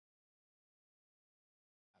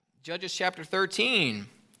Judges chapter 13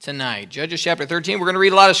 tonight. Judges chapter 13. We're going to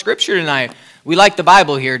read a lot of scripture tonight. We like the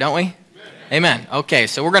Bible here, don't we? Amen. Okay,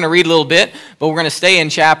 so we're going to read a little bit, but we're going to stay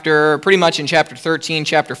in pretty much in chapter 13,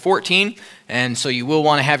 chapter 14, and so you will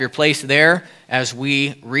want to have your place there as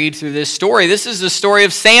we read through this story. This is the story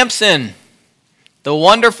of Samson, the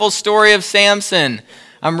wonderful story of Samson.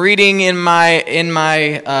 I'm reading in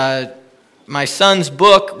my son's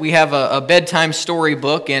book. We have a bedtime story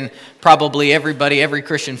book, and probably every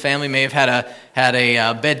Christian family may have had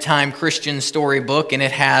a bedtime Christian story book, and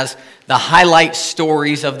it has the highlight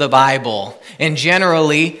stories of the Bible. And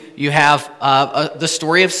generally, you have the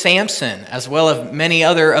story of Samson, as well as many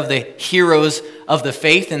other of the heroes of the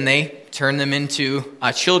faith, and they turn them into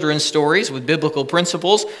children's stories with biblical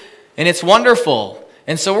principles, and it's wonderful.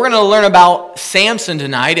 And so we're going to learn about Samson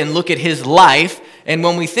tonight and look at his life. And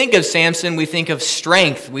when we think of Samson, we think of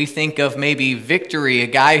strength. We think of maybe victory, a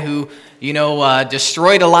guy who,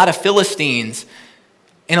 destroyed a lot of Philistines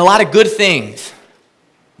and a lot of good things.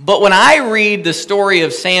 But when I read the story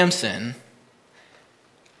of Samson,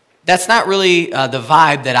 that's not really the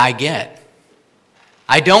vibe that I get.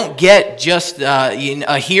 I don't get just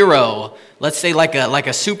a hero, let's say like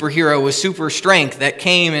a superhero with super strength that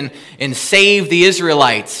came and saved the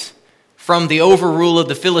Israelites from the overrule of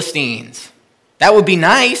the Philistines. That would be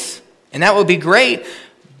nice, and that would be great,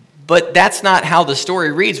 but that's not how the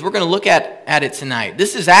story reads. We're going to look at it tonight.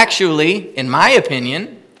 This is actually, in my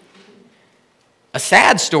opinion, a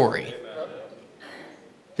sad story.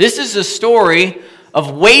 This is a story of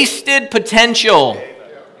wasted potential.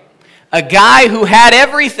 A guy who had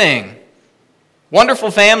everything. Wonderful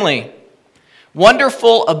family.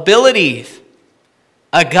 Wonderful abilities.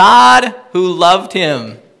 A God who loved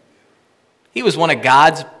him. He was one of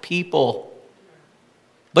God's people.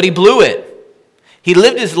 But he blew it. He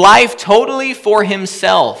lived his life totally for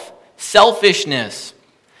himself. Selfishness.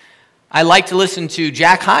 I like to listen to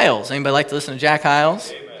Jack Hyles. Anybody like to listen to Jack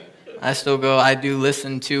Hyles? Amen. I do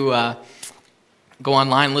listen to, go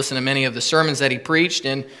online and listen to many of the sermons that he preached.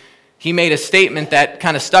 And he made a statement that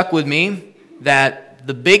kind of stuck with me, that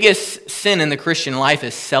the biggest sin in the Christian life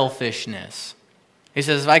is selfishness. He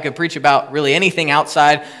says, if I could preach about really anything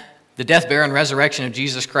outside the death, burial, and resurrection of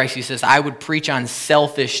Jesus Christ, he says, I would preach on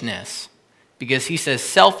selfishness. Because he says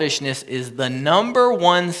selfishness is the number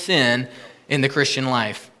one sin in the Christian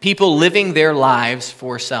life. People living their lives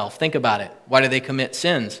for self. Think about it. Why do they commit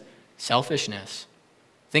sins? Selfishness.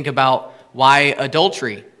 Think about why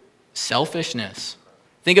adultery? Selfishness.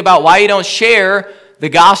 Think about why you don't share the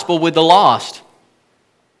gospel with the lost.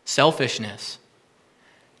 Selfishness.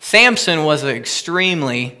 Samson was an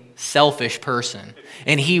extremely selfish person,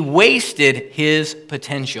 and he wasted his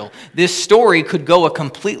potential. This story could go a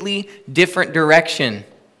completely different direction.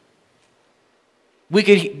 We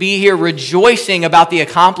could be here rejoicing about the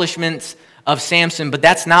accomplishments of Samson, but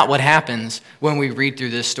that's not what happens when we read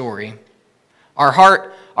through this story. Our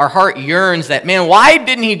heart yearns that, man, why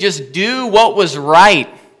didn't he just do what was right?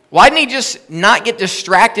 Why didn't he just not get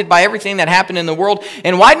distracted by everything that happened in the world?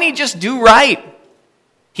 And why didn't he just do right?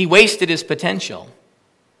 He wasted his potential.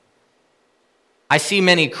 I see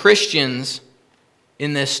many Christians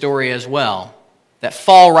in this story as well that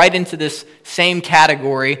fall right into this same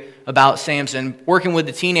category about Samson. Working with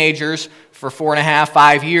the teenagers for 4.5,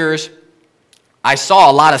 5 years, I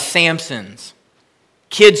saw a lot of Samsons.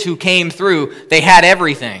 Kids who came through, they had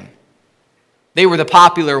everything. They were the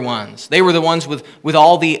popular ones. They were the ones with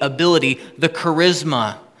all the ability, the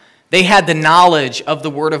charisma. They had the knowledge of the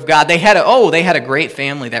Word of God. They had a great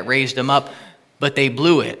family that raised them up, but they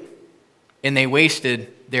blew it. And they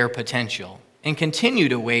wasted their potential and continue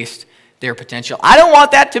to waste their potential. I don't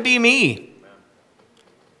want that to be me.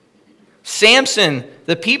 Samson,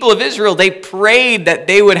 the people of Israel, they prayed that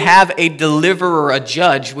they would have a deliverer, a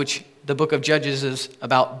judge, which the book of Judges is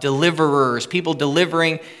about deliverers, people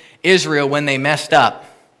delivering Israel when they messed up.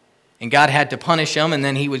 And God had to punish them, and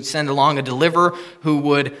then he would send along a deliverer who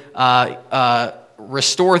would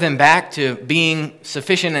restore them back to being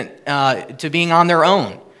sufficient, to being on their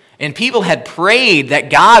own. And people had prayed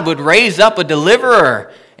that God would raise up a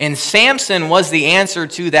deliverer. And Samson was the answer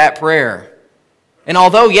to that prayer. And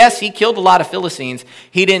although, yes, he killed a lot of Philistines,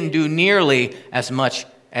 he didn't do nearly as much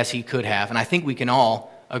as he could have. And I think we can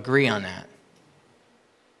all agree on that.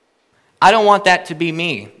 I don't want that to be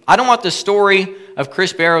me. I don't want the story of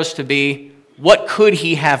Chris Barrows to be, what could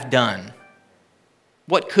he have done?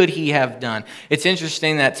 What could he have done? It's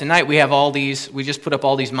interesting that tonight we just put up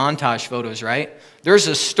all these montage photos, right? There's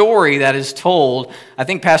a story that is told. I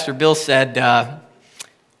think Pastor Bill said, I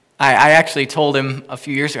actually told him a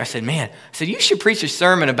few years ago, I said, you should preach a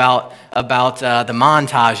sermon about the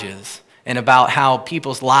montages. and about how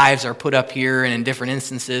people's lives are put up here and in different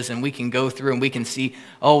instances, and we can go through and we can see,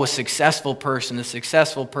 oh, a successful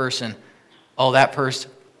person. Oh, that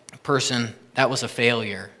person, that was a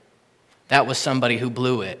failure. That was somebody who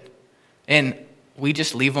blew it. And we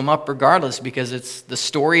just leave them up regardless because it's the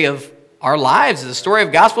story of our lives, the story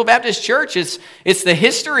of Gospel Baptist Church. It's the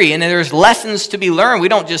history, and there's lessons to be learned. We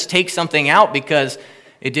don't just take something out because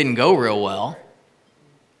it didn't go real well.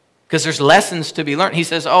 Because there's lessons to be learned. He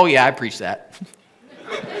says, oh yeah, I preached that.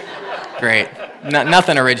 Great.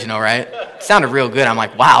 Nothing original, right? It sounded real good. I'm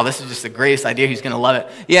like, wow, this is just the greatest idea. He's going to love it.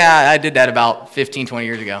 Yeah, I did that about 15, 20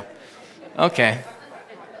 years ago. Okay.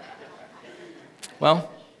 Well,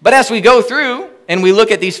 but as we go through and we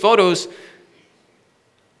look at these photos,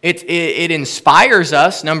 it inspires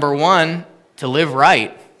us, number one, to live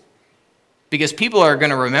right. Because people are going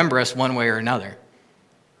to remember us one way or another.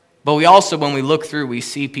 But we also, when we look through, we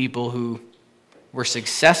see people who were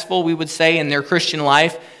successful, we would say, in their Christian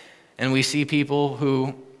life. And we see people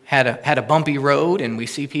who had a bumpy road, and we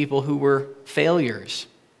see people who were failures.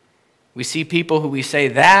 We see people who we say,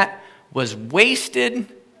 that was wasted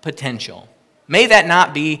potential. May that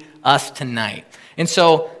not be us tonight. And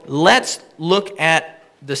so let's look at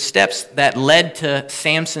the steps that led to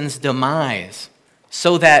Samson's demise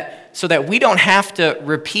so that we don't have to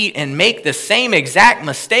repeat and make the same exact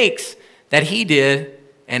mistakes that he did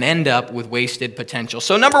and end up with wasted potential.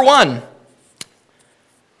 So number one,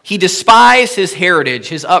 he despised his heritage,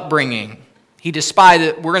 his upbringing. He despised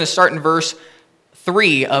it. We're going to start in verse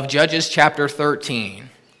 3 of Judges chapter 13.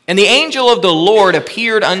 And the angel of the Lord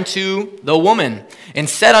appeared unto the woman, and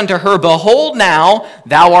said unto her, behold, now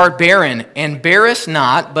thou art barren, and bearest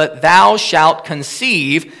not, but thou shalt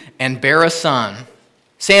conceive, and bear a son.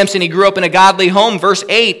 Samson, he grew up in a godly home. Verse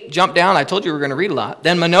 8, jump down. I told you we were going to read a lot.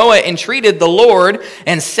 Then Manoah entreated the Lord,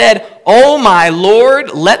 and said, O my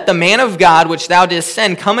Lord, let the man of God which thou didst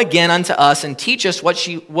send come again unto us, and teach us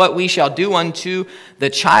what we shall do unto the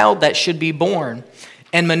child that should be born.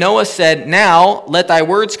 And Manoah said, now let thy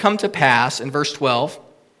words come to pass, in verse 12.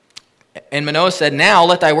 And Manoah said, now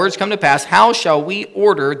let thy words come to pass. How shall we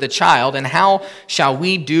order the child, and how shall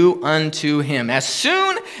we do unto him? As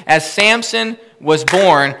soon as Samson was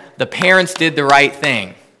born, the parents did the right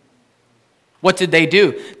thing. What did they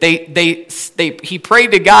do? He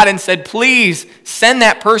prayed to God and said, please send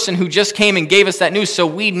that person who just came and gave us that news so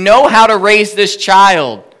we know how to raise this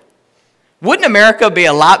child. Wouldn't America be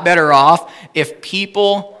a lot better off if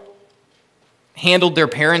people handled their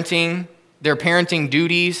parenting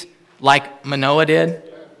duties like Manoah did?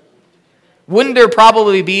 Wouldn't there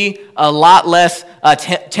probably be a lot less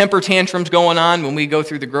temper tantrums going on when we go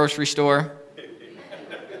through the grocery store?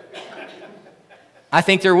 I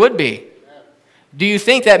think there would be. Do you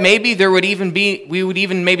think that maybe we would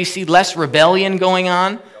even maybe see less rebellion going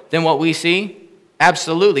on than what we see?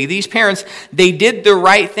 Absolutely. These parents, they did the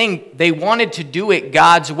right thing. They wanted to do it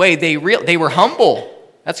God's way. They were humble.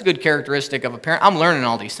 That's a good characteristic of a parent. I'm learning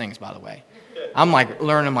all these things, by the way. I'm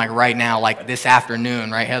learning them right now, like this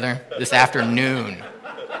afternoon, right, Heather? This afternoon.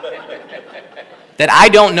 That I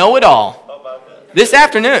don't know it all. This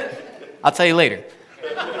afternoon. I'll tell you later.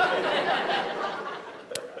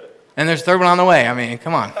 And there's a third one on the way. I mean,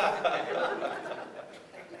 come on.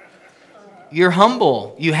 You're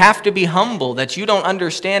humble. You have to be humble that you don't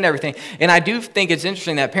understand everything. And I do think it's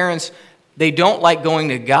interesting that parents, they don't like going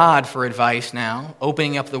to God for advice now,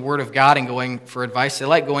 opening up the Word of God and going for advice. They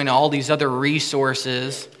like going to all these other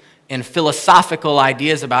resources and philosophical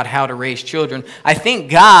ideas about how to raise children. I think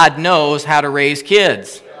God knows how to raise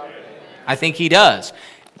kids. I think He does.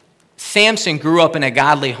 Samson grew up in a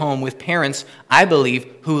godly home with parents, I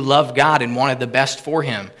believe, who loved God and wanted the best for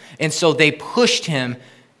him. And so they pushed him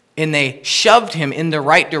and they shoved him in the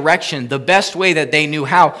right direction, the best way that they knew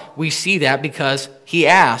how. We see that because he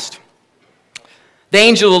asked. The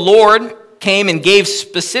angel of the Lord came and gave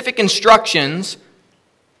specific instructions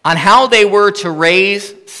on how they were to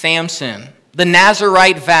raise Samson, the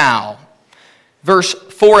Nazirite vow. Verse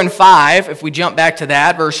 4 and 5, if we jump back to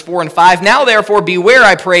that, verse 4 and 5, now therefore beware,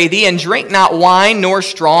 I pray thee, and drink not wine nor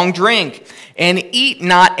strong drink, and eat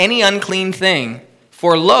not any unclean thing.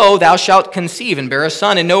 For lo, thou shalt conceive and bear a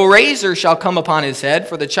son, and no razor shall come upon his head,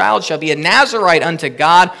 for the child shall be a Nazirite unto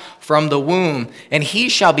God from the womb, and he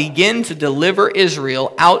shall begin to deliver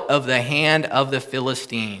Israel out of the hand of the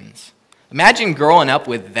Philistines. Imagine growing up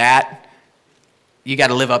with that. You got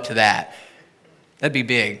to live up to that. That'd be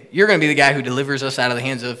big. You're going to be the guy who delivers us out of the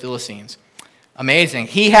hands of the Philistines. Amazing.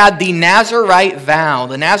 He had the Nazirite vow.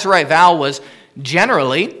 The Nazirite vow was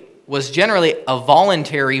generally a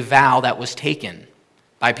voluntary vow that was taken.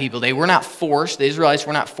 by people. They were not forced. The Israelites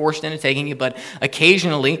were not forced into taking it, but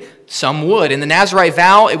occasionally some would. And the Nazirite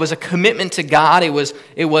vow, it was a commitment to God. It was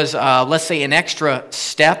let's say, an extra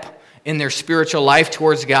step in their spiritual life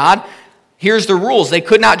towards God. Here's the rules. They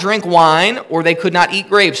could not drink wine, or they could not eat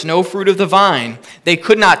grapes, no fruit of the vine. They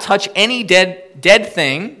could not touch any dead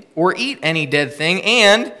thing or eat any dead thing,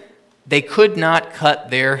 and they could not cut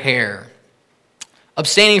their hair.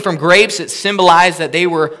 Abstaining from grapes, it symbolized that they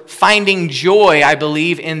were finding joy, I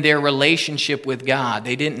believe, in their relationship with God.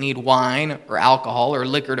 They didn't need wine or alcohol or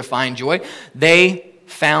liquor to find joy. They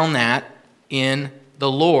found that in the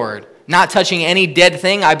Lord. Not touching any dead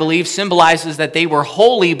thing, I believe, symbolizes that they were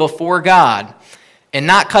holy before God. And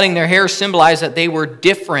not cutting their hair symbolized that they were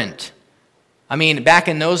different. I mean, back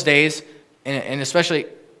in those days, and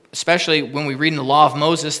especially when we read in the law of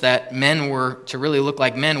Moses that men were to really look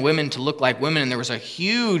like men, women to look like women, and there was a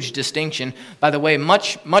huge distinction, by the way,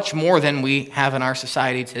 much more than we have in our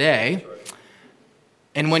society today.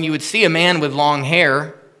 And when you would see a man with long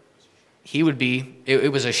hair, he would be,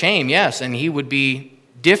 it was a shame, yes, and he would be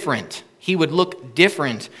different. He would look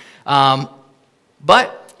different,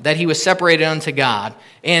 but that he was separated unto God.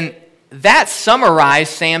 And that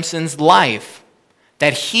summarized Samson's life.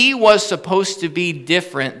 That he was supposed to be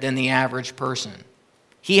different than the average person.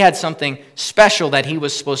 He had something special that he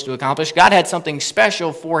was supposed to accomplish. God had something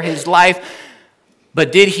special for his life,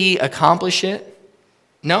 but did he accomplish it?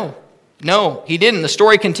 No, he didn't. The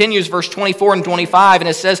story continues, verse 24 and 25, and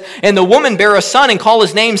it says, "And the woman bare a son and called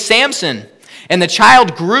his name Samson. And the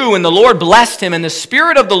child grew, and the Lord blessed him, and the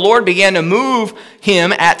Spirit of the Lord began to move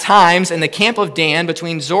him at times in the camp of Dan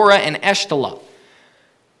between Zorah and Eshtaol."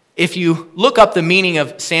 If you look up the meaning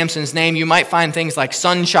of Samson's name, you might find things like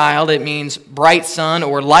sunchild. It means bright sun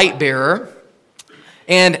or light bearer.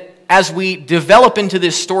 And as we develop into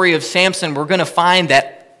this story of Samson, we're going to find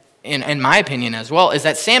that, in my opinion as well, is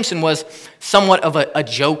that Samson was somewhat of a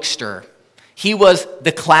jokester. He was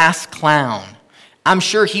the class clown. I'm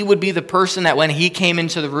sure he would be the person that when he came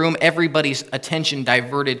into the room, everybody's attention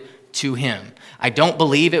diverted to him. I don't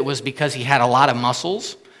believe it was because he had a lot of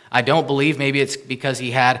muscles. I don't believe maybe it's because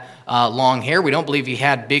he had long hair. We don't believe he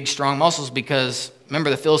had big, strong muscles because, remember,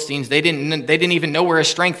 the Philistines, they didn't even know where his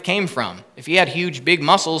strength came from. If he had huge, big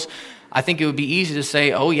muscles, I think it would be easy to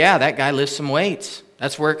say, oh yeah, that guy lifts some weights.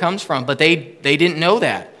 That's where it comes from. But they didn't know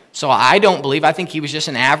that. So I think he was just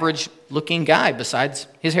an average-looking guy besides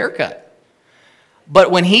his haircut.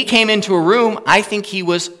 But when he came into a room, I think he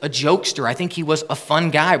was a jokester. I think he was a fun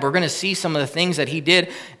guy. We're going to see some of the things that he did,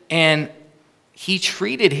 and he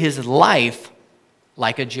treated his life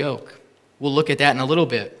like a joke. We'll look at that in a little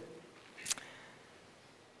bit.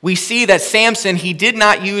 We see that Samson, he did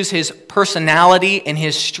not use his personality and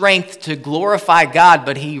his strength to glorify God,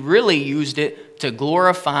 but he really used it to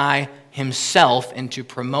glorify himself and to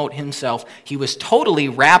promote himself. He was totally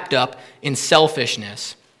wrapped up in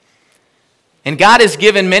selfishness. And God has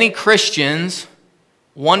given many Christians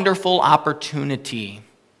wonderful opportunity.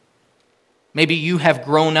 Maybe you have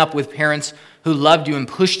grown up with parents who loved you and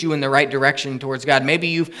pushed you in the right direction towards God. Maybe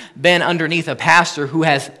you've been underneath a pastor who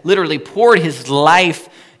has literally poured his life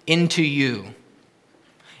into you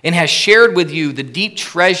and has shared with you the deep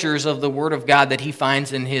treasures of the Word of God that he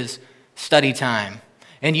finds in his study time.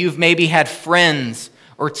 And you've maybe had friends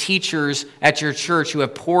or teachers at your church who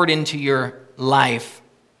have poured into your life.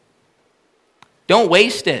 Don't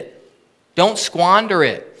waste it. Don't squander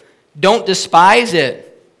it. Don't despise it.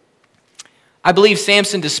 I believe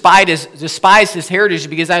Samson despised his heritage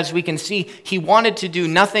because, as we can see, he wanted to do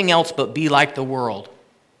nothing else but be like the world.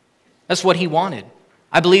 That's what he wanted.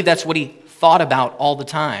 I believe that's what he thought about all the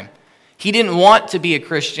time. He didn't want to be a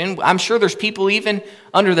Christian. I'm sure there's people even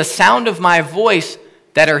under the sound of my voice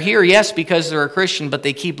that are here, yes, because they're a Christian, but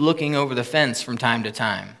they keep looking over the fence from time to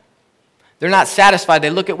time. They're not satisfied. They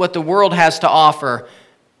look at what the world has to offer,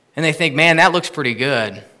 and they think, man, that looks pretty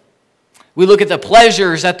good. We look at the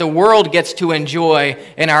pleasures that the world gets to enjoy,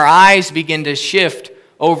 and our eyes begin to shift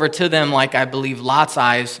over to them like I believe Lot's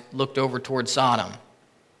eyes looked over toward Sodom.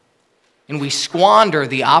 And we squander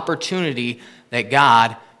the opportunity that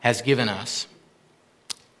God has given us.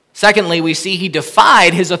 Secondly, we see he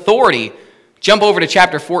defied his authority. Jump over to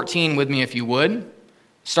chapter 14 with me if you would,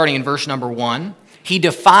 starting in verse number 1. He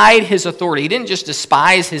defied his authority. He didn't just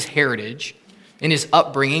despise his heritage and his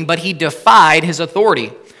upbringing, but he defied his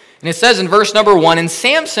authority. And it says in verse number 1, "And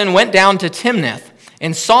Samson went down to Timnath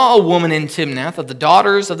and saw a woman in Timnath of the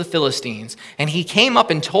daughters of the Philistines. And he came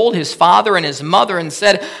up and told his father and his mother and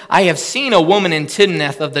said, I have seen a woman in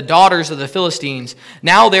Timnath of the daughters of the Philistines.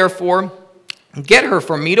 Now therefore get her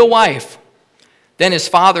for me to wife. Then his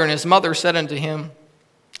father and his mother said unto him,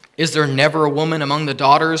 Is there never a woman among the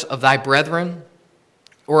daughters of thy brethren,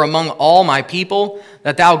 or among all my people,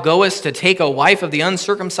 that thou goest to take a wife of the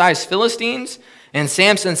uncircumcised Philistines? And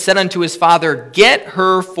Samson said unto his father, Get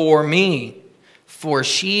her for me, for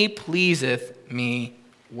she pleaseth me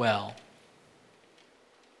well.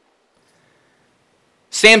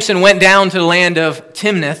 Samson went down to the land of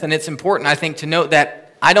Timnath, and it's important, I think, to note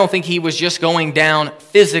that I don't think he was just going down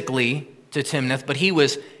physically to Timnath, but he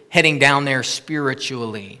was heading down there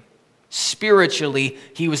spiritually. Spiritually,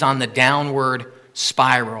 he was on the downward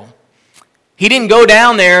spiral. He didn't go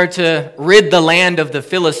down there to rid the land of the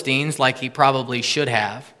Philistines like he probably should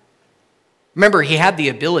have. Remember, he had the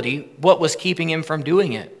ability. What was keeping him from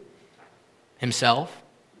doing it? Himself.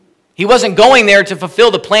 He wasn't going there to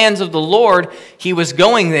fulfill the plans of the Lord. He was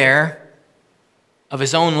going there of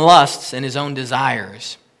his own lusts and his own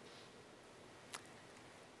desires.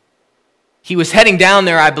 He was heading down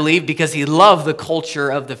there, I believe, because he loved the culture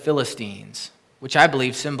of the Philistines, which I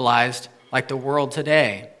believe symbolized like the world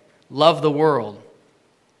today. Love the world.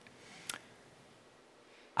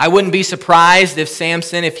 I wouldn't be surprised if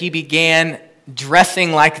Samson, if he began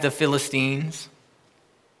dressing like the Philistines,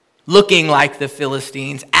 looking like the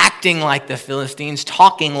Philistines, acting like the Philistines,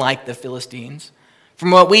 talking like the Philistines.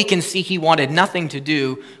 From what we can see, he wanted nothing to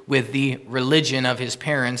do with the religion of his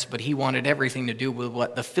parents, but he wanted everything to do with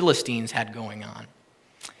what the Philistines had going on.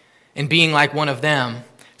 And being like one of them,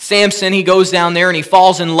 Samson, he goes down there and he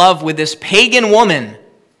falls in love with this pagan woman,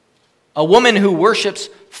 a woman who worships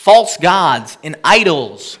false gods and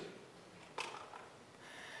idols.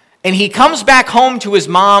 And he comes back home to his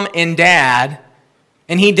mom and dad,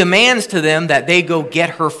 and he demands to them that they go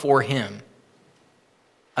get her for him.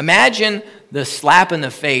 Imagine the slap in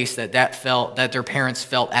the face that their parents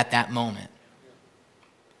felt at that moment.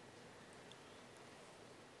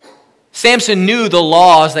 Samson knew the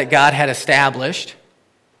laws that God had established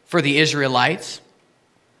for the Israelites,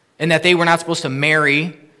 and that they were not supposed to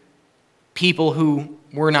marry people who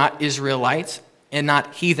were not Israelites and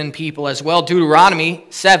not heathen people as well. Deuteronomy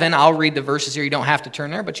 7, I'll read the verses here. You don't have to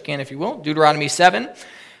turn there, but you can if you will. Deuteronomy 7.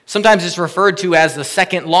 Sometimes it's referred to as the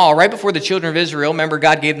second law. Right before the children of Israel, remember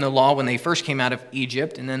God gave them the law when they first came out of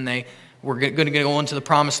Egypt, and then they were going to go into the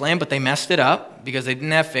promised land, but they messed it up because they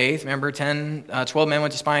didn't have faith. Remember, 12 men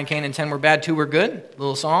went to spy in Canaan, 10 were bad, 2 were good.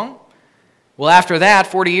 Little song. Well, after that,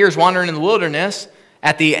 40 years wandering in the wilderness,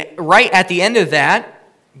 right at the end of that,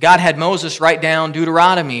 God had Moses write down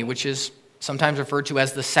Deuteronomy, which is sometimes referred to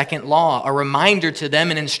as the second law, a reminder to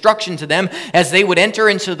them, an instruction to them as they would enter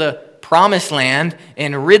into the promised land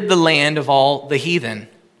and rid the land of all the heathen.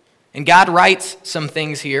 And God writes some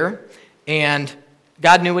things here, and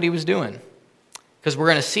God knew what he was doing, because we're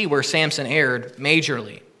going to see where Samson erred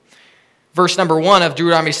majorly. Verse number 1 of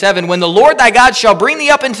Deuteronomy 7, When the Lord thy God shall bring thee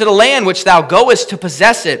up into the land which thou goest to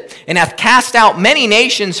possess it, and hath cast out many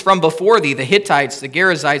nations from before thee, the Hittites, the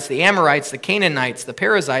Gerizites, the Amorites, the Canaanites, the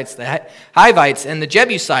Perizzites, the Hivites, and the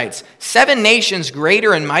Jebusites, 7 nations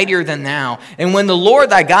greater and mightier than thou. And when the Lord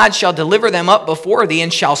thy God shall deliver them up before thee,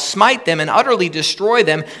 and shall smite them and utterly destroy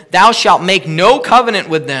them, thou shalt make no covenant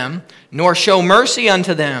with them, nor show mercy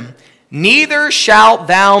unto them, neither shalt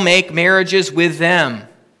thou make marriages with them.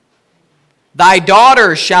 Thy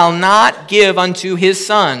daughter shall not give unto his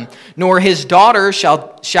son, nor his daughter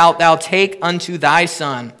shalt thou take unto thy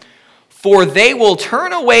son. For they will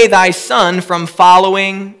turn away thy son from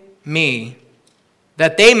following me,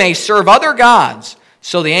 that they may serve other gods.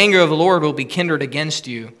 So the anger of the Lord will be kindled against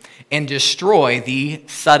you, and destroy thee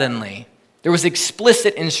suddenly. There was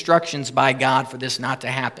explicit instructions by God for this not to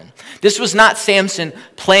happen. This was not Samson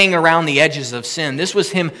playing around the edges of sin. This was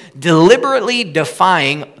him deliberately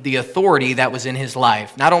defying the authority that was in his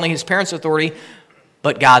life. Not only his parents' authority,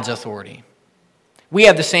 but God's authority. We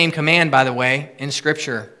have the same command, by the way, in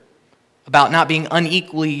Scripture about not being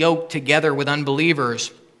unequally yoked together with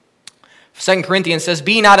unbelievers. 2 Corinthians says,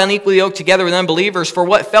 Be not unequally yoked together with unbelievers, for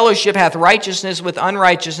what fellowship hath righteousness with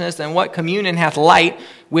unrighteousness, and what communion hath light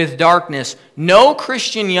with darkness? No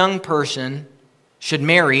Christian young person should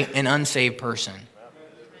marry an unsaved person.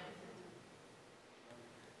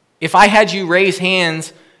 If I had you raise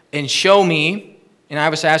hands and show me, and I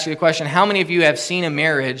was to ask you the question, how many of you have seen a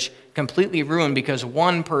marriage completely ruined because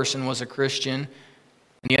one person was a Christian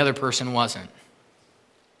and the other person wasn't?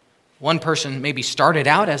 One person maybe started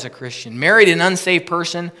out as a Christian, married an unsaved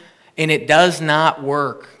person, and it does not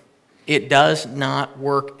work. It does not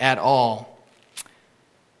work at all.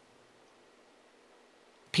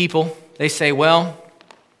 People, they say, well,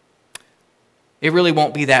 it really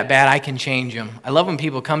won't be that bad. I can change them. I love when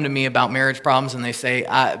people come to me about marriage problems and they say,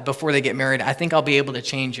 before they get married, I think I'll be able to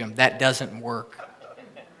change them. That doesn't work.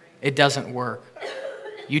 It doesn't work.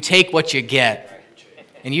 You take what you get.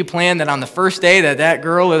 And you plan that on the first day that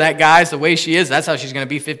girl or that guy's the way she is, that's how she's going to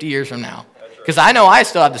be 50 years from now. Because I know I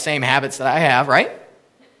still have the same habits that I have, right?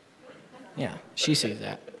 Yeah, she sees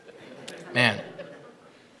that. Man.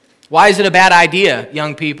 Why is it a bad idea,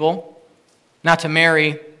 young people, not to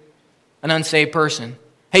marry an unsaved person?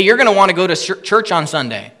 Hey, you're going to want to go to church on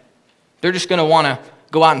Sunday. They're just going to want to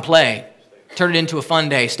go out and play, turn it into a fun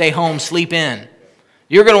day, stay home, sleep in.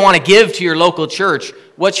 You're going to want to give to your local church.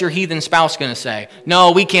 What's your heathen spouse going to say?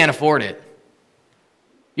 No, we can't afford it.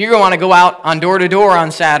 You're going to want to go out on door to door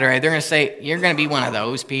on Saturday. They're going to say, you're going to be one of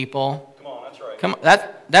those people. Come on, that's right. Come on,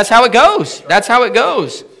 that's how it goes. That's how it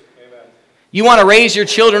goes. Amen. You want to raise your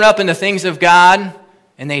children up in the things of God,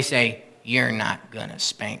 and they say, you're not going to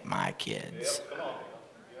spank my kids. Yep, come on.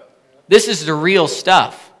 Yep. This is the real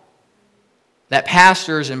stuff that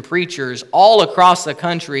pastors and preachers all across the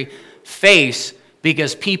country face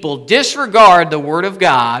because people disregard the Word of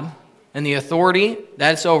God and the authority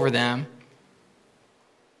that's over them,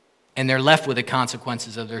 and they're left with the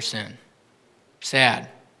consequences of their sin. Sad.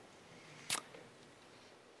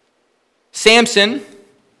 Samson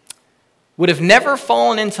would have never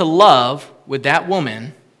fallen into love with that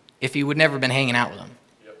woman if he would never been hanging out with them.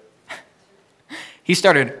 He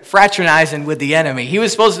started fraternizing with the enemy. He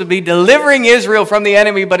was supposed to be delivering Israel from the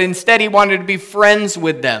enemy, but instead he wanted to be friends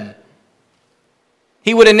with them.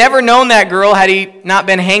 He would have never known that girl had he not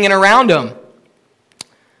been hanging around him.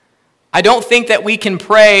 I don't think that we can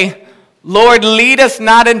pray, Lord, lead us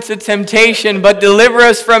not into temptation, but deliver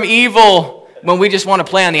us from evil, when we just want to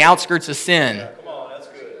play on the outskirts of sin. Yeah, come on, that's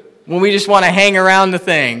good. When we just want to hang around the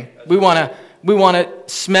thing. We want to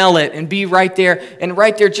smell it and be right there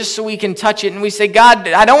just so we can touch it. And we say, God,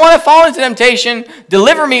 I don't want to fall into temptation.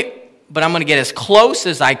 Deliver me, but I'm going to get as close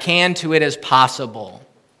as I can to it as possible.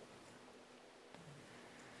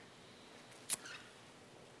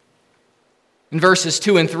 In verses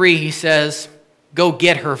 2 and 3, he says, go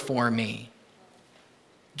get her for me.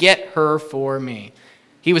 Get her for me.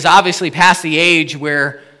 He was obviously past the age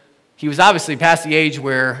where he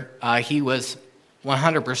was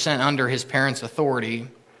 100% under his parents' authority.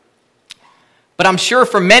 But I'm sure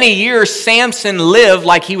for many years, Samson lived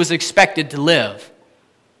like he was expected to live.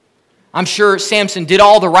 I'm sure Samson did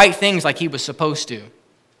all the right things like he was supposed to.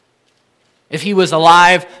 If he was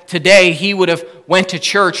alive today, he would have went to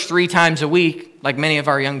church 3 times a week, like many of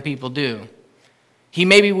our young people do. He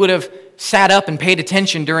maybe would have sat up and paid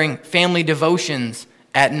attention during family devotions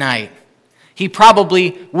at night. He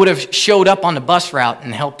probably would have showed up on the bus route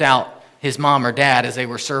and helped out his mom or dad as they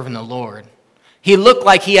were serving the Lord. He looked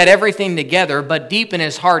like he had everything together, but deep in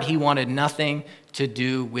his heart, he wanted nothing to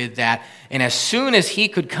do with that. And as soon as he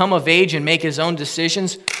could come of age and make his own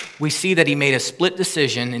decisions, we see that he made a split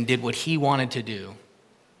decision and did what he wanted to do.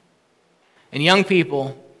 And young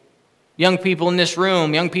people in this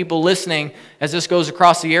room, young people listening as this goes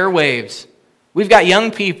across the airwaves, we've got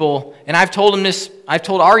young people, and I've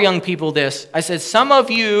told our young people this. I said, some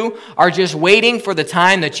of you are just waiting for the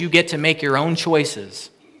time that you get to make your own choices,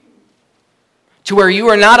 to where you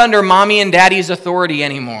are not under mommy and daddy's authority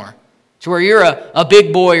anymore, to where you're a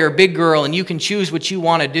big boy or big girl and you can choose what you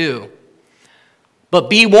want to do. But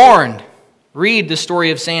be warned. Read the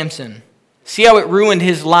story of Samson. See how it ruined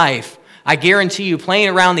his life. I guarantee you, playing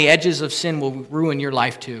around the edges of sin will ruin your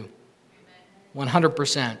life too.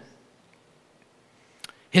 100%.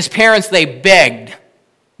 His parents, they begged.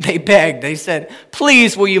 They said,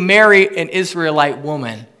 please, will you marry an Israelite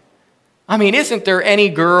woman? I mean, isn't there any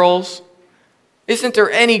girls? Isn't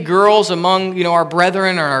there any girls among, our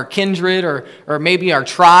brethren or our kindred or maybe our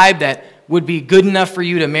tribe that would be good enough for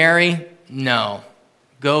you to marry? No.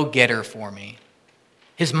 Go get her for me.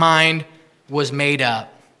 His mind was made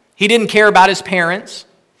up. He didn't care about his parents.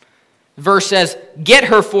 The verse says, get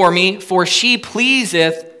her for me, for she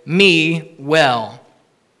pleaseth me well.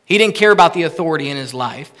 He didn't care about the authority in his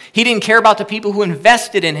life. He didn't care about the people who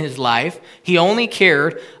invested in his life. He only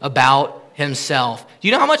cared about himself. Do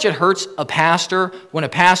you know how much it hurts a pastor when a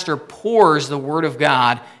pastor pours the Word of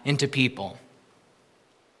God into people?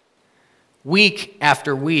 Week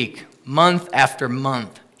after week, month after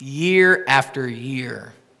month, year after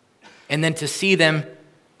year. And then to see them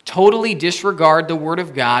totally disregard the Word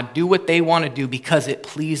of God, do what they want to do because it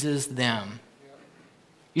pleases them.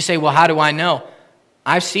 You say, well, how do I know?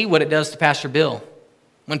 I see what it does to Pastor Bill.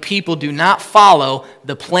 When people do not follow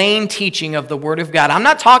the plain teaching of the Word of God. I'm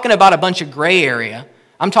not talking about a bunch of gray area.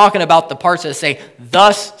 I'm talking about the parts that say,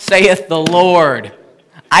 thus saith the Lord,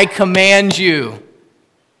 I command you.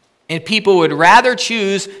 And people would rather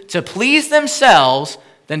choose to please themselves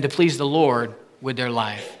than to please the Lord with their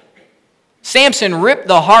life. Samson ripped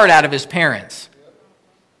the heart out of his parents.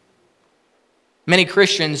 Many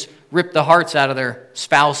Christians rip the hearts out of their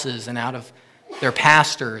spouses and out of their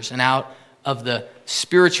pastors and out of the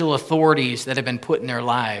spiritual authorities that have been put in their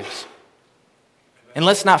lives. And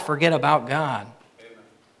let's not forget about God,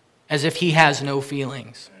 as if he has no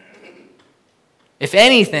feelings. If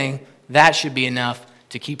anything, that should be enough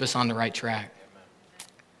to keep us on the right track.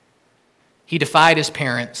 He defied his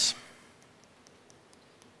parents.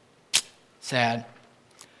 Sad.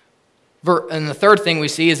 And the third thing we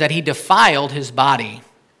see is that he defiled his body.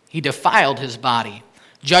 He defiled his body.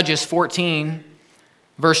 Judges 14,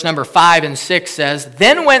 verse number 5 and 6 says,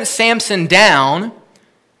 "Then went Samson down,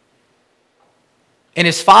 and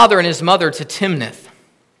his father and his mother to Timnath,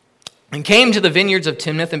 and came to the vineyards of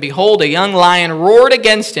Timnath, and behold, a young lion roared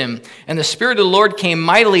against him, and the Spirit of the Lord came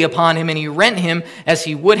mightily upon him, and he rent him as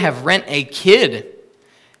he would have rent a kid.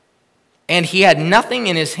 And he had nothing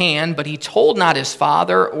in his hand, but he told not his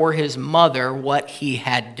father or his mother what he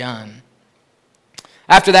had done."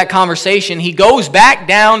 After that conversation, he goes back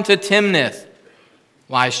down to Timnath.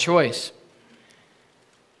 Wise choice.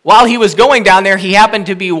 While he was going down there, he happened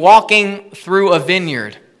to be walking through a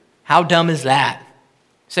vineyard. How dumb is that?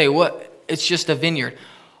 Say, what? It's just a vineyard.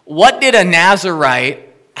 What did a Nazirite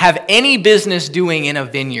have any business doing in a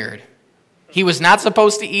vineyard? He was not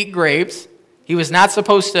supposed to eat grapes. He was not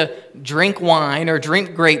supposed to drink wine or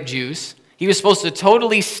drink grape juice. He was supposed to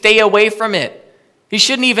totally stay away from it. He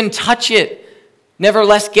shouldn't even touch it.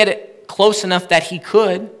 Nevertheless, get it close enough that he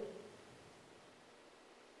could.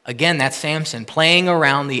 Again, that's Samson playing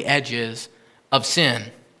around the edges of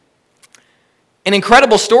sin. An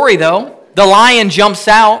incredible story, though. The lion jumps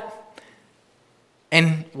out,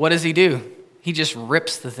 and what does he do? He just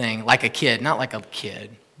rips the thing like a kid. Not like a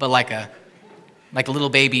kid, but like a little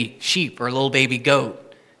baby sheep or a little baby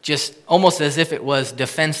goat. Just almost as if it was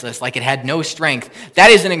defenseless, like it had no strength.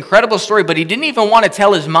 That is an incredible story, but he didn't even want to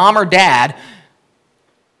tell his mom or dad,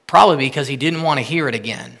 probably because he didn't want to hear it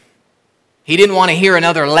again. He didn't want to hear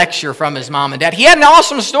another lecture from his mom and dad. He had an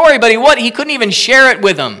awesome story, but he couldn't even share it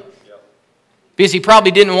with them. Because he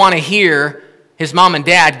probably didn't want to hear his mom and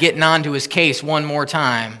dad getting onto his case one more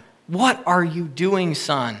time. What are you doing,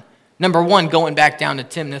 son? Number one, going back down to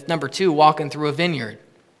Timnath. Number two, walking through a vineyard.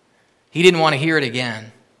 He didn't want to hear it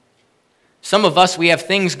again. Some of us, we have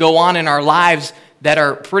things go on in our lives that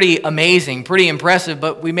are pretty amazing, pretty impressive,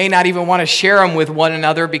 but we may not even want to share them with one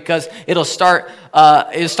another because it'll start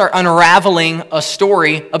unraveling a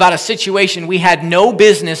story about a situation we had no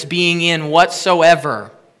business being in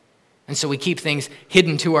whatsoever. And so we keep things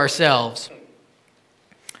hidden to ourselves.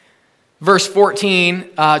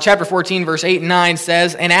 Chapter 14, verse 8 and 9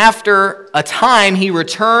 says, "And after a time he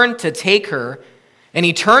returned to take her, and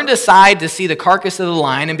he turned aside to see the carcass of the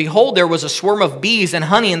lion, and behold, there was a swarm of bees and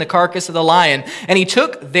honey in the carcass of the lion. And he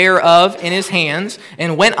took thereof in his hands,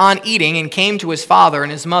 and went on eating, and came to his father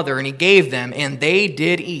and his mother, and he gave them, and they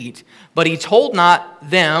did eat. But he told not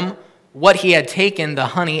them what he had taken the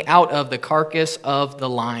honey out of the carcass of the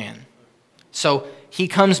lion." So he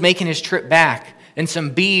comes making his trip back, and some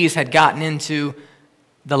bees had gotten into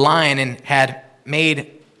the lion and had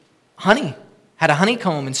made honey, had a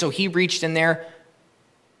honeycomb. And so he reached in there.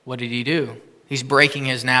 What did he do? He's breaking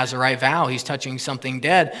his Nazirite vow. He's touching something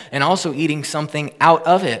dead and also eating something out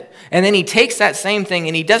of it. And then he takes that same thing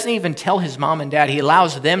and he doesn't even tell his mom and dad. He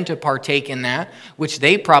allows them to partake in that, which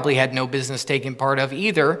they probably had no business taking part of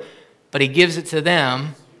either, but he gives it to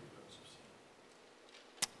them.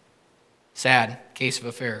 Sad case of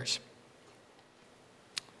affairs.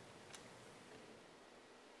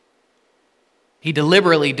 He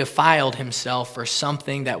deliberately defiled himself for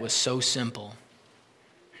something that was so simple.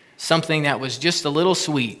 Something that was just a little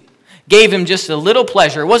sweet. Gave him just a little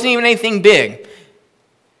pleasure. It wasn't even anything big.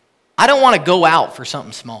 I don't want to go out for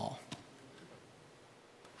something small.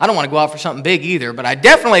 I don't want to go out for something big either, but I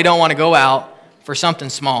definitely don't want to go out for something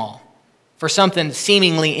small. For something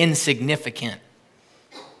seemingly insignificant.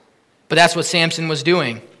 But that's what Samson was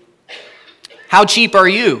doing. How cheap are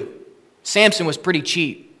you? Samson was pretty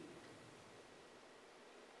cheap.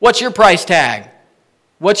 What's your price tag?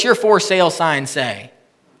 What's your for sale sign say?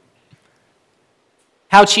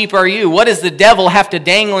 How cheap are you? What does the devil have to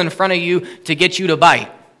dangle in front of you to get you to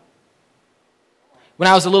bite? When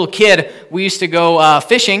I was a little kid, we used to go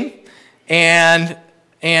fishing, and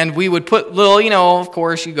we would put little, of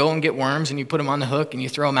course, you go and get worms, and you put them on the hook, and you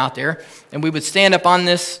throw them out there. And we would stand up on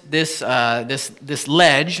this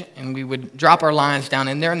ledge, and we would drop our lines down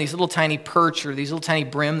in there, and these little tiny perch or these little tiny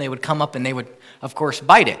brim, they would come up, and they would, of course,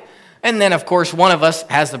 bite it. And then, of course, one of us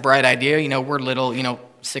has the bright idea, we're little,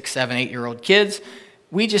 6, 7, 8-year-old kids.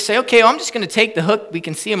 We just say, okay, I'm just going to take the hook. We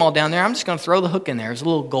can see them all down there. I'm just going to throw the hook in there. It's a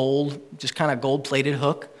little gold, just kind of gold-plated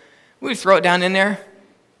hook. We would throw it down in there.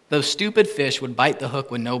 Those stupid fish would bite the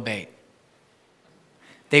hook with no bait.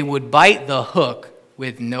 They would bite the hook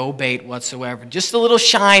with no bait whatsoever. Just a little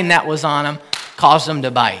shine that was on them caused them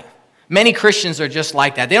to bite. Many Christians are just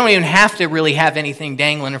like that. They don't even have to really have anything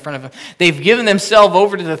dangling in front of them. They've given themselves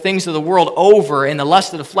over to the things of the world over, in the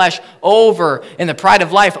lust of the flesh over, in the pride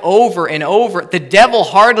of life over and over. The devil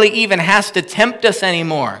hardly even has to tempt us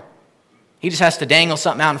anymore. He just has to dangle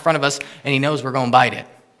something out in front of us, and he knows we're going to bite it.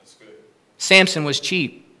 That's good. Samson was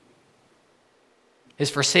cheap. His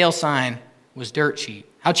for sale sign was dirt cheap.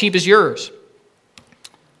 How cheap is yours?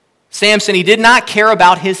 Samson, he did not care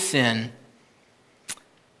about his sin.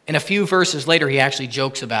 And a few verses later, he actually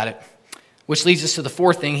jokes about it, which leads us to the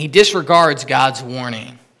fourth thing. He disregards God's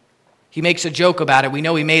warning. He makes a joke about it. We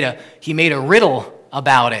know he made a riddle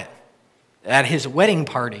about it at his wedding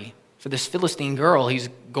party for this Philistine girl he's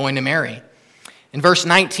going to marry. In verse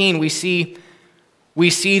 19, we see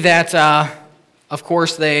that, of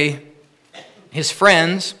course, his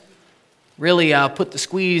friends really put the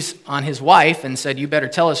squeeze on his wife and said, you better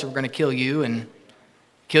tell us or we're going to kill you and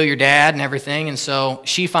kill your dad and everything. And so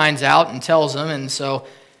she finds out and tells him. And so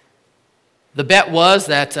the bet was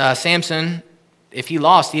that Samson, if he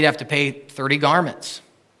lost, he'd have to pay 30 garments.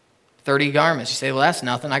 30 garments. You say, well, that's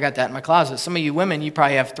nothing. I got that in my closet. Some of you women, you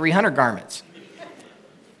probably have 300 garments.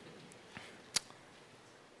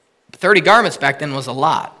 30 garments back then was a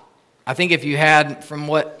lot. I think if you had, from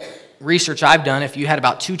what research I've done, if you had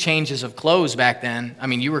about 2 changes of clothes back then, I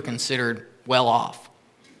mean, you were considered well off.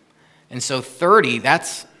 And so 30,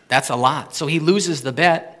 that's a lot. So he loses the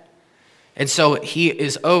bet. And so he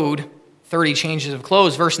is owed 30 changes of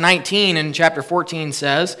clothes. Verse 19 in chapter 14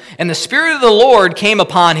 says, and the Spirit of the Lord came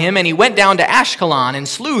upon him, and he went down to Ashkelon and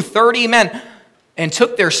slew 30 men and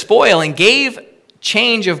took their spoil and gave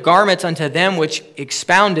change of garments unto them which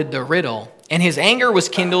expounded the riddle. And his anger was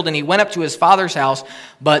kindled, and he went up to his father's house.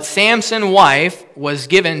 But Samson's wife was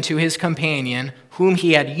given to his companion, whom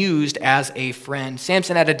he had used as a friend.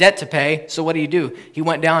 Samson had a debt to pay, so what do? He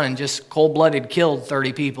went down and just cold-blooded killed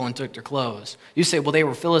 30 people and took their clothes. You say, well, they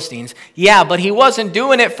were Philistines. Yeah, but he wasn't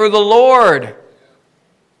doing it for the Lord.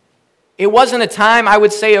 It wasn't a time, I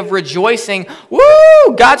would say, of rejoicing.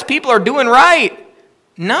 Woo, God's people are doing right.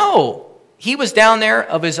 No, he was down there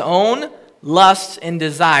of his own lusts and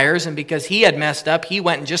desires, and because he had messed up, he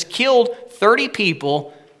went and just killed 30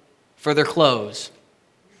 people for their clothes.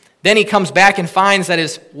 Then he comes back and finds that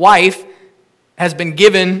his wife has been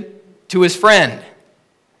given to his friend.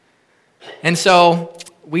 And so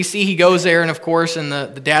we see he goes there, and of course, and the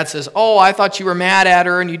dad says, oh, I thought you were mad at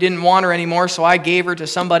her and you didn't want her anymore, so I gave her to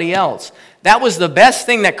somebody else. That was the best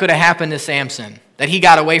thing that could have happened to Samson, that he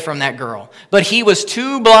got away from that girl. But he was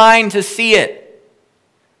too blind to see it.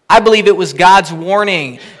 I believe it was God's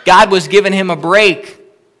warning. God was giving him a break.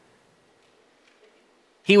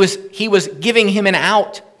 He was giving him an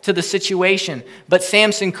out to the situation. But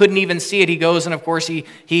Samson couldn't even see it. He goes and, of course, he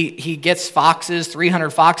gets foxes, 300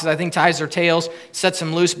 foxes, I think, ties their tails, sets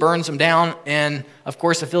them loose, burns them down. And, of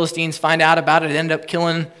course, the Philistines find out about it and end up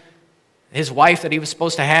killing his wife that he was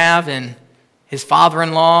supposed to have, and his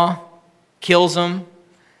father-in-law kills him.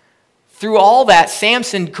 Through all that,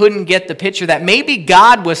 Samson couldn't get the picture that maybe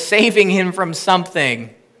God was saving him from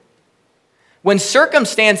something. When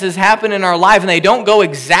circumstances happen in our life and they don't go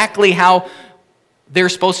exactly how they're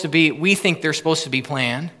supposed to be, we think they're supposed to be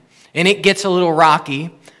planned, and it gets a little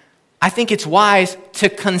rocky, I think it's wise to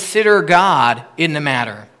consider God in the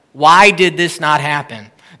matter. Why did this not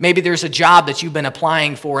happen? Maybe there's a job that you've been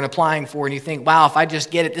applying for, and you think, wow, if I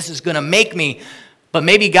just get it, this is going to make me. But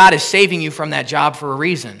maybe God is saving you from that job for a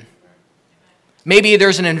reason. Maybe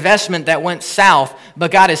there's an investment that went south, but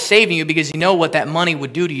God is saving you because you know what that money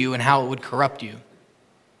would do to you and how it would corrupt you.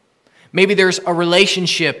 Maybe there's a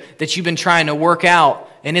relationship that you've been trying to work out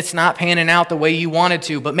and it's not panning out the way you wanted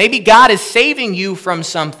to, but maybe God is saving you from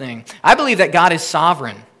something. I believe that God is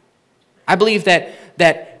sovereign. I believe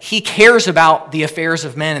that he cares about the affairs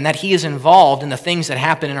of men and that he is involved in the things that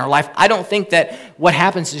happen in our life. I don't think that what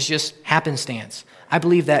happens is just happenstance. I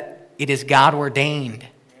believe that it is God ordained.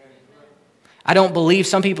 I don't believe,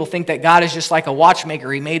 some people think that God is just like a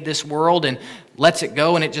watchmaker. He made this world and lets it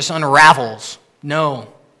go and it just unravels.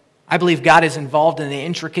 No. I believe God is involved in the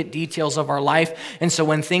intricate details of our life. And so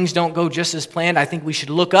when things don't go just as planned, I think we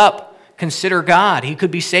should look up, consider God. He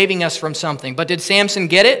could be saving us from something. But did Samson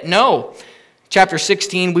get it? No. Chapter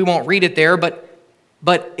 16, we won't read it there, but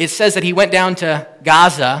it says that he went down to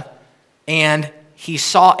Gaza and he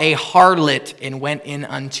saw a harlot and went in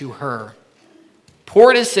unto her.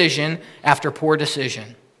 Poor decision after poor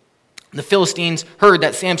decision. The Philistines heard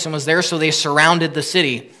that Samson was there, so they surrounded the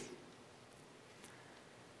city.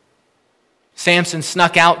 Samson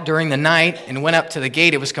snuck out during the night and went up to the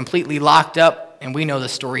gate. It was completely locked up, and we know the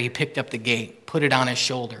story. He picked up the gate, put it on his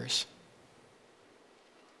shoulders.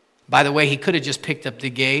 By the way, he could have just picked up the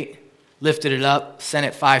gate, lifted it up, sent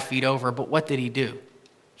it 5 feet over, but what did he do?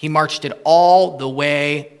 He marched it all the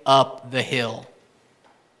way up the hill.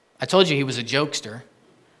 I told you he was a jokester.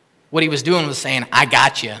 What he was doing was saying, I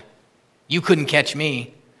got you. You couldn't catch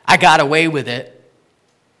me. I got away with it.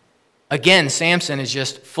 Again, Samson is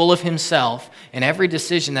just full of himself, and every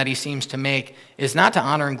decision that he seems to make is not to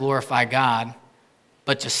honor and glorify God,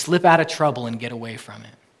 but to slip out of trouble and get away from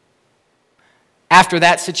it. After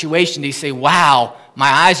that situation, do you say, wow, my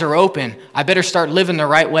eyes are open. I better start living the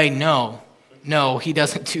right way? No, he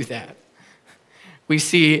doesn't do that. We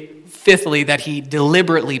see, fifthly, that he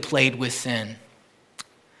deliberately played with sin.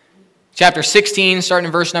 Chapter 16, starting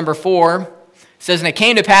in verse number 4, says, and it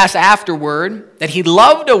came to pass afterward that he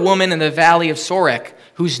loved a woman in the valley of Sorek,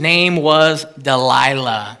 whose name was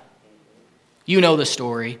Delilah. You know the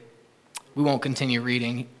story. We won't continue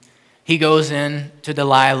reading. He goes in to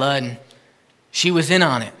Delilah, and she was in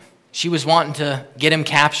on it. She was wanting to get him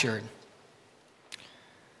captured.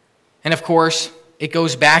 And of course, it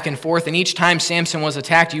goes back and forth, and each time Samson was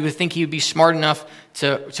attacked, you would think he would be smart enough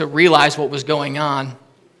to realize what was going on,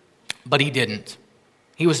 but he didn't.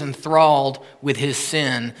 He was enthralled with his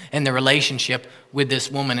sin and the relationship with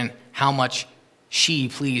this woman and how much she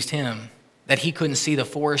pleased him, that he couldn't see the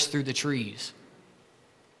forest through the trees.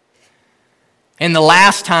 And the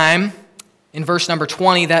last time, in verse number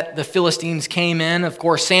 20, that the Philistines came in, of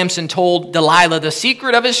course, Samson told Delilah the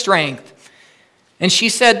secret of his strength. And she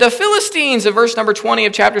said, the Philistines, in verse number 20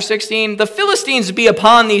 of chapter 16, the Philistines be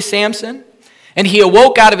upon thee, Samson. And he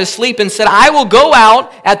awoke out of his sleep and said, I will go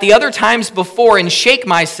out at the other times before and shake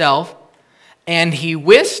myself. And he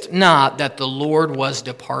wist not that the Lord was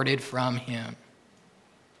departed from him.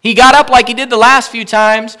 He got up like he did the last few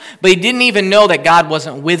times, but he didn't even know that God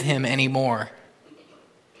wasn't with him anymore.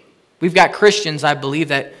 We've got Christians, I believe,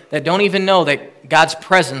 that don't even know that God's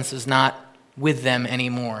presence is not with them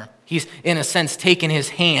anymore. He's, in a sense, taken his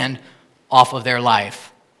hand off of their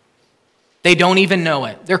life. They don't even know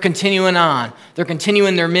it. They're continuing on. They're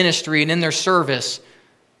continuing their ministry and in their service,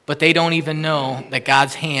 but they don't even know that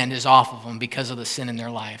God's hand is off of them because of the sin in their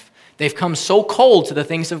life. They've come so cold to the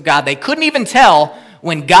things of God, they couldn't even tell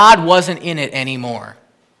when God wasn't in it anymore.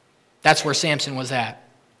 That's where Samson was at.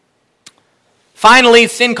 Finally,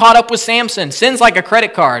 sin caught up with Samson. Sin's like a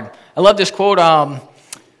credit card. I love this quote,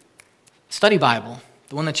 study Bible,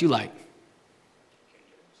 the one that you like.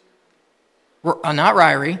 Not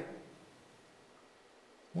Ryrie.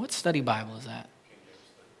 What study Bible is that?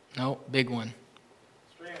 No, big one.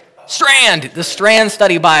 Strand, the Strand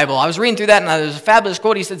Study Bible. I was reading through that, and there was a fabulous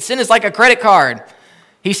quote. He said, sin is like a credit card.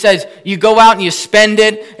 He says, you go out and you spend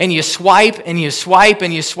it, and you swipe, and you swipe,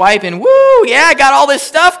 and you swipe, and woo, yeah, I got all this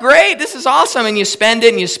stuff, great, this is awesome. And you spend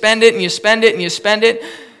it, and you spend it, and you spend it, and you spend it,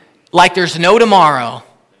 like there's no tomorrow.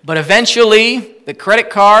 But eventually, the credit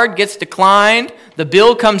card gets declined, the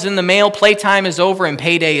bill comes in the mail, playtime is over, and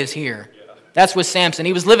payday is here. That's with Samson.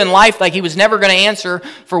 He was living life like he was never going to answer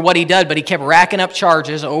for what he did, but he kept racking up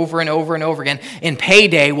charges over and over and over again, and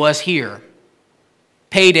payday was here.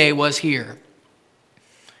 Payday was here.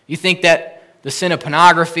 You think that the sin of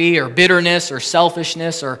pornography or bitterness or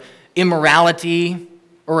selfishness or immorality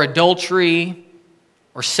or adultery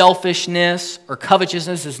or selfishness or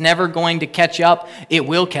covetousness is never going to catch up? It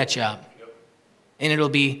will catch up. And it'll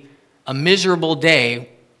be a miserable day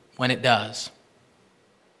when it does.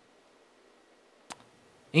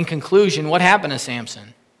 In conclusion, what happened to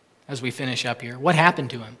Samson as we finish up here? What happened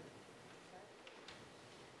to him?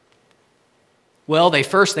 Well, they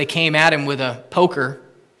came at him with a poker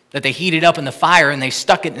that they heated up in the fire, and they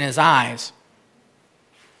stuck it in his eyes.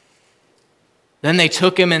 Then they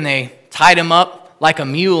took him and they tied him up like a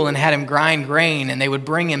mule and had him grind grain, and they would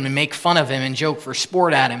bring him and make fun of him and joke for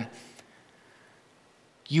sport at him.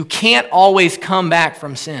 You can't always come back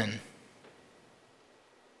from sin.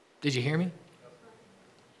 Did you hear me?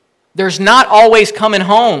 There's not always coming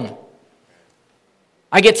home.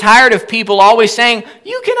 I get tired of people always saying,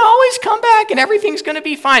 you can always come back and everything's going to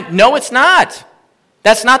be fine. No, it's not.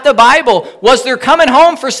 That's not the Bible. Was there coming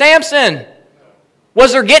home for Samson?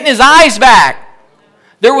 Was there getting his eyes back?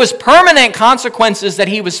 There was permanent consequences that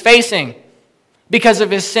he was facing because of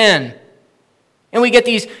his sin. And we get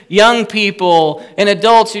these young people and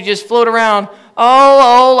adults who just float around,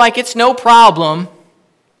 like it's no problem.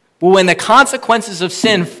 But when the consequences of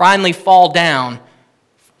sin finally fall down,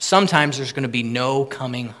 sometimes there's going to be no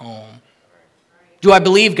coming home. Do I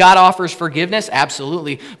believe God offers forgiveness?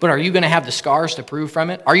 Absolutely. But are you going to have the scars to prove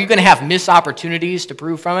from it? Are you going to have missed opportunities to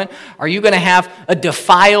prove from it? Are you going to have a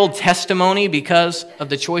defiled testimony because of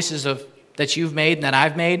the choices that you've made and that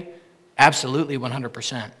I've made? Absolutely,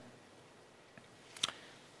 100%.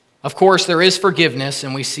 Of course, there is forgiveness,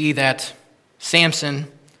 and we see that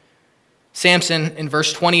Samson in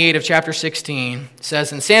verse 28 of chapter 16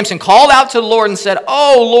 says, "And Samson called out to the Lord and said,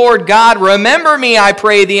 O Lord God, remember me, I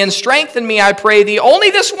pray thee, and strengthen me, I pray thee,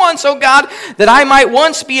 only this once, O God, that I might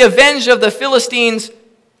once be avenged of the Philistines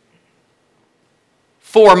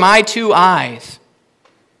for my 2 eyes."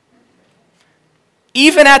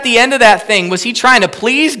 Even at the end of that thing, was he trying to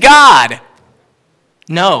please God?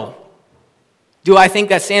 No. Do I think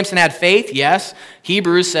that Samson had faith? Yes.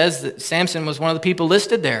 Hebrews says that Samson was one of the people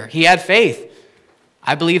listed there. He had faith.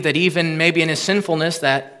 I believe that even maybe in his sinfulness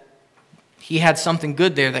that he had something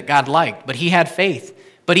good there that God liked, but he had faith.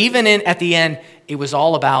 But even at the end, it was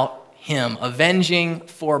all about him, avenging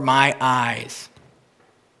for my eyes.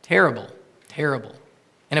 Terrible, terrible.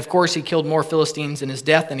 And of course, he killed more Philistines in his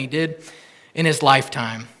death than he did in his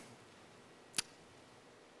lifetime.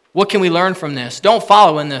 What can we learn from this? Don't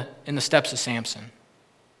follow in the steps of Samson.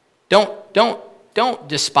 Don't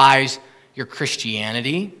despise your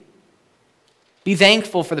Christianity. Be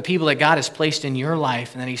thankful for the people that God has placed in your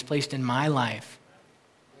life and that he's placed in my life.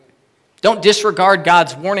 Don't disregard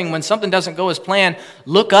God's warning when something doesn't go as planned.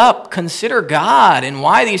 Look up, consider God and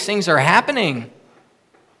why these things are happening.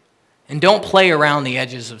 And don't play around the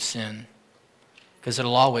edges of sin, because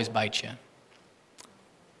it'll always bite you.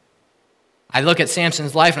 I look at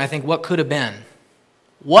Samson's life and I think, what could have been?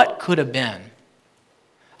 What could have been?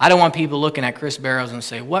 I don't want people looking at Chris Barrows and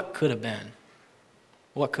say, what could have been?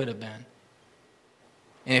 What could have been?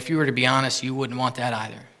 And if you were to be honest, you wouldn't want that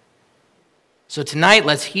either. So tonight,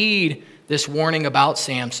 let's heed this warning about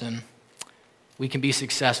Samson. We can be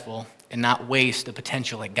successful and not waste the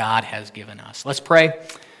potential that God has given us. Let's pray,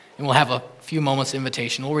 and we'll have a few moments of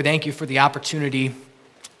invitation. Lord, we thank you for the opportunity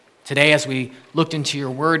today as we looked into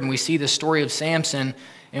your word and we see the story of Samson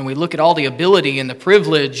and we look at all the ability and the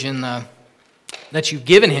privilege and that you've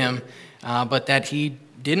given him, but that he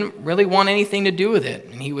didn't really want anything to do with it.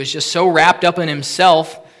 And he was just so wrapped up in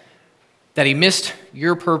himself that he missed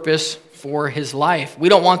your purpose for his life. We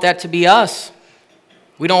don't want that to be us.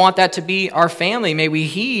 We don't want that to be our family. May we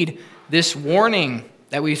heed this warning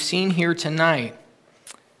that we've seen here tonight,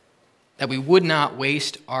 that we would not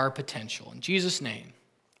waste our potential. In Jesus' name.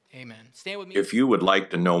 Amen. Stand with me. If you would like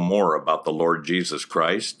to know more about the Lord Jesus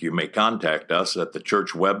Christ, you may contact us at the church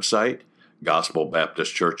website,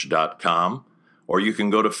 gospelbaptistchurch.com, or you can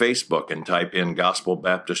go to Facebook and type in Gospel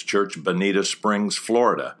Baptist Church, Bonita Springs,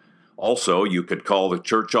 Florida. Also, you could call the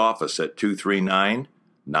church office at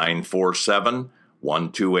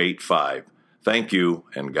 239-947-1285. Thank you,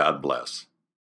 and God bless.